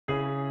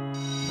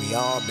We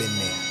all been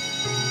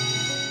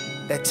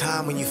there. That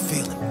time when you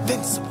feel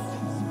invincible,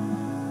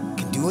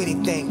 can do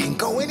anything, can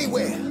go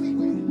anywhere.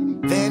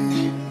 Then,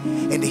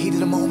 in the heat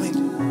of the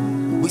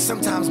moment, we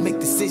sometimes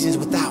make decisions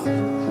without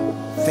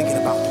thinking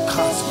about the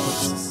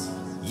consequences.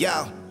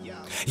 Yo,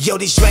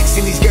 these drinks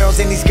and these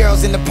girls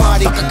in the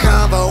party. Fuck a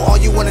combo, all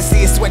you wanna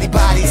see is sweaty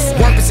bodies.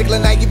 One particular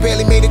night you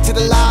barely made it to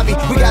the lobby.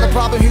 We got a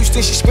problem,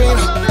 Houston, she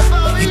screaming.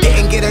 You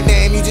didn't get her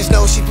name, you just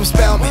know she from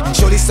Spellman.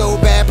 Shorty so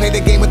bad, play the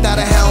game without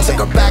a helm.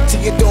 Took her back to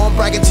your dorm,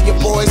 bragging to your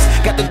boys.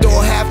 Got the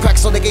door half cracked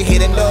so they can hear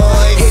the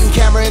noise. Hidden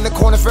camera in the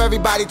corner for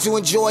everybody to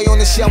enjoy. On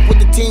the shelf with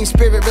the team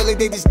spirit, really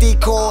they just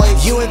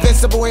decoys. You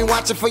invincible, ain't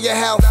watching for your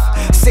health.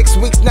 6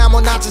 weeks, 9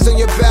 more notches on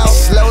your belt.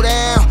 Slow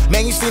down,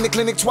 man, you seen the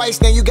clinic twice.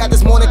 Now you got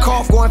this morning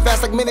cough going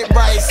fast like minute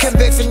rice.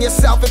 Convincing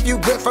yourself if you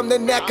good from the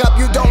neck up.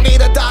 You don't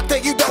need a doctor,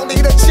 you don't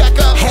need a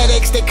checkup.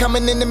 Headaches, they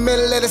coming in the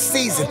middle of the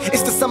season.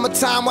 It's the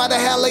summertime, why the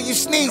hell are you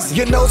sneezing?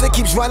 Your nose, it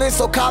keeps running,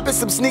 so copping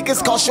some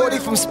sneakers. Call Shorty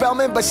from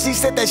Spellman, but she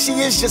said that she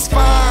is just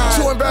fine.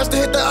 Too embarrassed to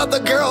hit the other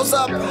girls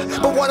up,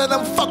 but one of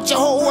them fucked your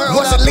whole world.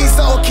 Was it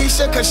Lisa or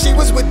Keisha? Cause she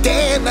was with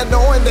Dan, not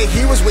knowing that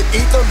he was with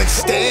Ethan and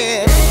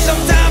Stan.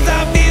 Sometimes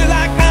I feel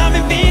like I'm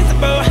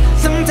invincible.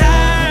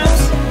 Sometimes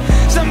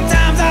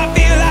I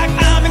feel like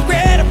I'm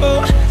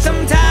incredible.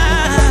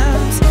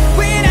 Sometimes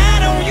when I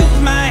don't use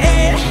my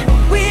head,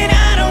 when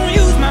I don't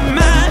use my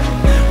mind,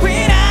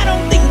 when I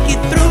don't think it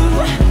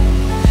through,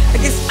 I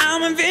guess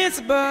I'm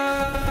invincible.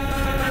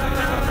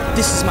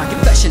 This is my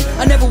confession.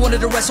 I never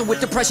wanted to wrestle with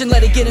depression.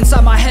 Let it get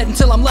inside my head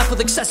until I'm left with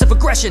excessive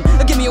aggression.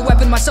 Give me a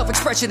weapon, my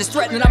self-expression is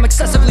threatened. I'm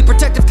excessively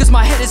protective cause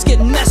my head is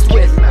getting messed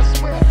with.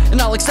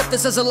 And I'll accept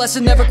this as a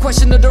lesson. Never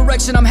question the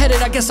direction I'm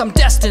headed. I guess I'm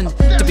destined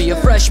to be a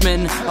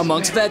freshman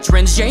amongst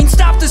veterans. Jane,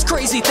 stop this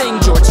crazy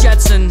thing, George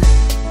Jetson.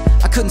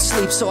 I couldn't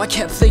sleep, so I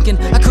kept thinking.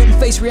 I couldn't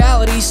face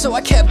reality, so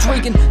I kept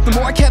drinking. The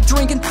more I kept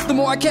drinking, the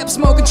more I kept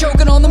smoking.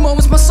 Choking on the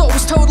moments my soul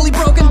was totally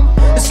broken.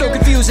 It's so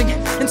confusing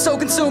and so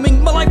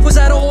consuming. My life was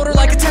out of order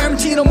like a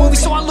Tarantino movie.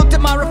 So I looked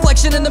at my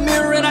reflection in the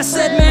mirror and I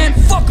said, man,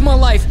 fuck my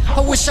life, I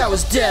wish I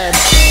was dead.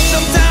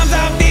 Sometimes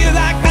I feel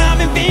like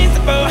I'm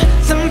invincible.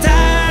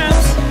 Sometimes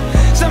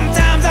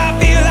I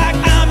feel like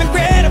I'm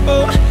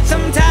incredible.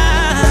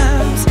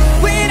 Sometimes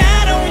when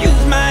I don't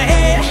use my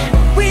head,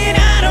 when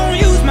I don't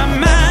use my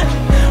mind,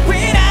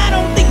 when I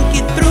don't think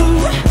it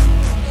through,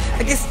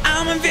 I guess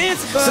I'm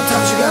invincible.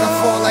 Sometimes you gotta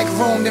fall like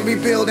Rome, then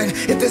rebuilding.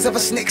 If there's ever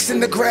snakes in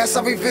the grass,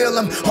 I'll reveal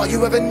them. All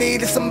you ever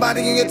need is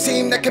somebody in your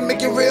team that can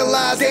make you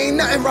realize there ain't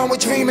nothing wrong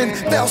with dreaming.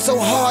 Fell so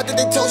hard that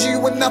they told you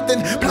were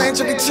nothing. Planned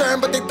your return,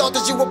 but they thought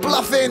that you were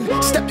bluffing.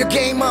 Step your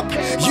game up,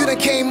 you done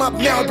came up.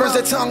 Now it burns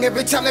their tongue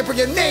every time they bring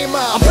your name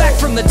up. I'm back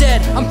from the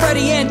dead, I'm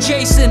Freddy and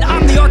Jason.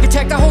 I'm the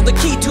architect, I hold the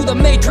key to the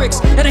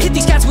matrix. And I hit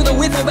these cats with a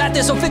whiffle bat.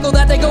 They're so fickle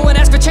that they go and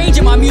ask for change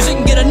in my music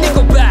and get a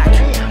nickel back.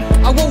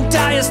 I won't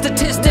die a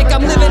statistic,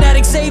 I'm living at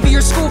Xavier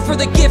School for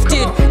the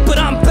Gifted. But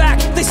I'm back,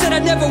 they said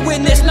I'd never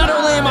win this. Not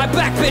only am I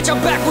back, bitch, I'm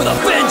back with a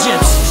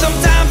vengeance.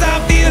 Sometimes I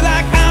feel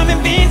like I'm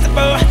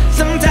invincible.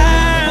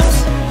 Sometimes